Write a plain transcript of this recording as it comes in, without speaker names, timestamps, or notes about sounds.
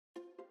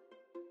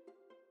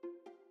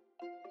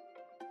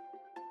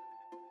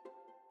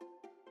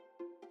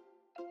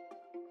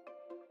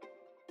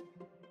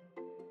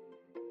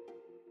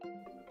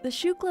The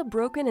Shukla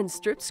broken and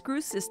stripped screw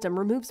system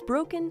removes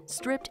broken,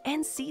 stripped,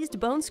 and seized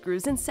bone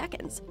screws in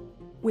seconds,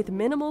 with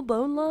minimal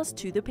bone loss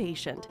to the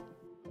patient.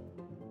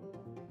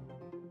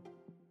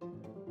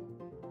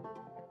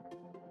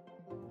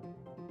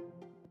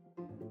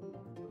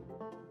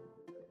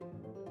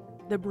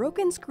 The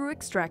broken screw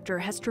extractor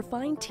has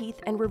trephined teeth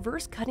and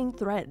reverse cutting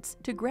threads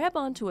to grab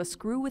onto a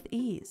screw with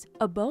ease,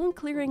 a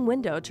bone-clearing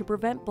window to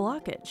prevent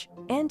blockage,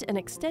 and an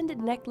extended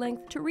neck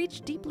length to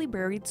reach deeply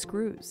buried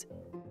screws.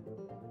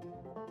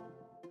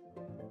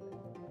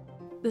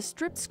 The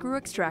stripped screw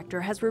extractor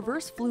has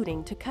reverse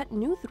fluting to cut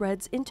new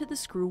threads into the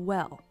screw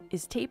well,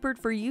 is tapered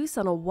for use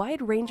on a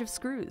wide range of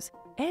screws,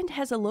 and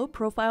has a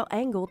low-profile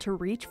angle to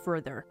reach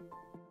further.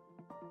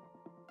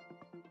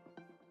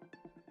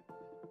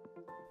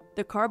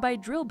 The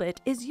carbide drill bit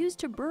is used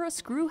to burr a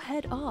screw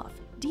head off,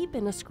 deep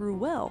in a screw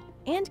well,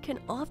 and can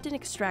often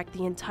extract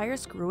the entire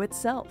screw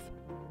itself.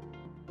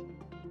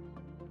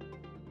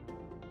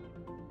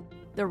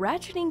 The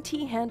Ratcheting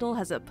T-Handle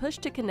has a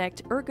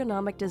push-to-connect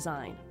ergonomic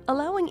design,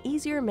 allowing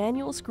easier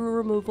manual screw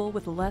removal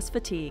with less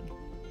fatigue.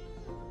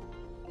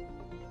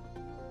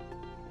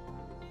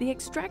 The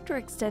Extractor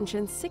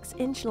Extension's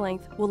 6-inch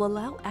length will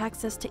allow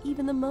access to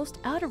even the most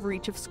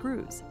out-of-reach of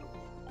screws.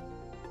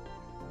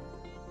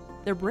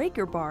 The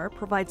breaker bar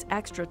provides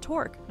extra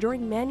torque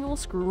during manual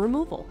screw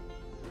removal.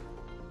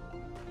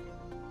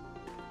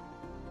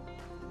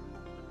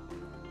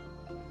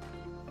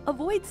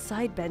 Avoid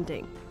side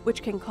bending,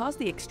 which can cause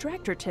the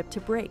extractor tip to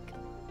break.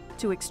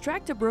 To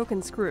extract a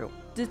broken screw,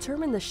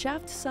 determine the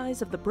shaft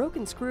size of the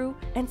broken screw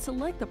and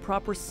select the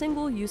proper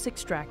single-use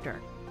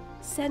extractor.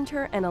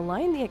 Center and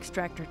align the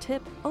extractor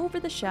tip over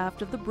the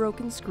shaft of the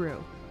broken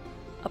screw.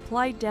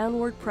 Apply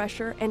downward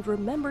pressure and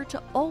remember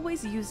to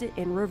always use it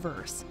in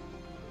reverse.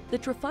 The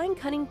trephined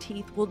cutting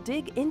teeth will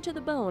dig into the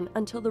bone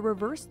until the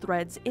reverse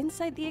threads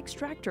inside the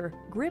extractor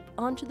grip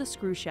onto the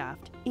screw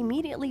shaft,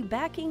 immediately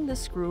backing the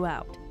screw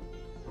out.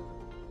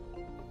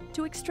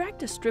 To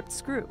extract a stripped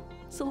screw,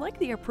 select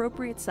the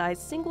appropriate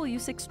size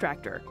single-use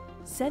extractor.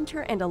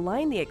 Center and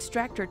align the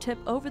extractor tip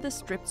over the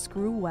stripped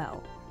screw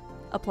well.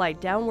 Apply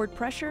downward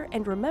pressure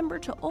and remember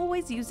to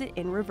always use it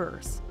in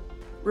reverse.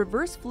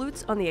 Reverse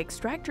flutes on the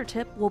extractor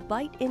tip will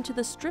bite into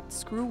the stripped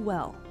screw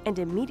well and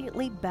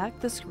immediately back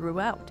the screw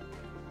out.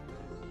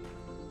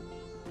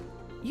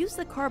 Use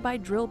the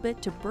carbide drill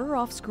bit to burr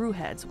off screw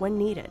heads when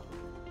needed.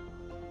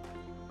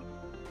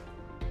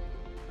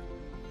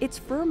 Its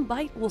firm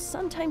bite will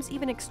sometimes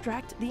even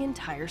extract the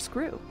entire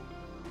screw.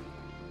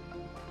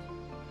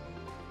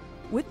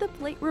 With the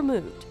plate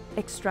removed,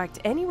 extract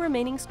any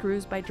remaining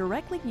screws by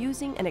directly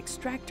using an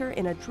extractor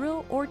in a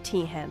drill or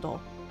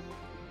T-handle.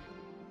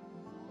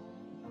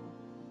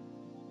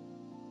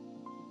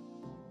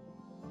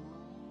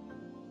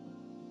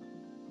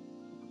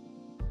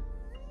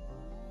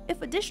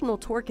 If additional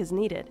torque is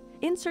needed,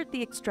 insert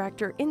the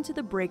extractor into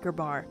the breaker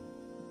bar.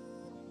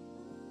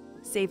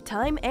 Save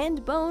time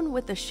and bone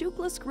with the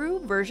Shukla Screw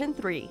version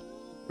 3.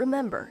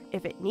 Remember,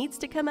 if it needs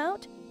to come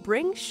out,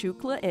 bring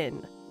Shukla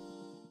in.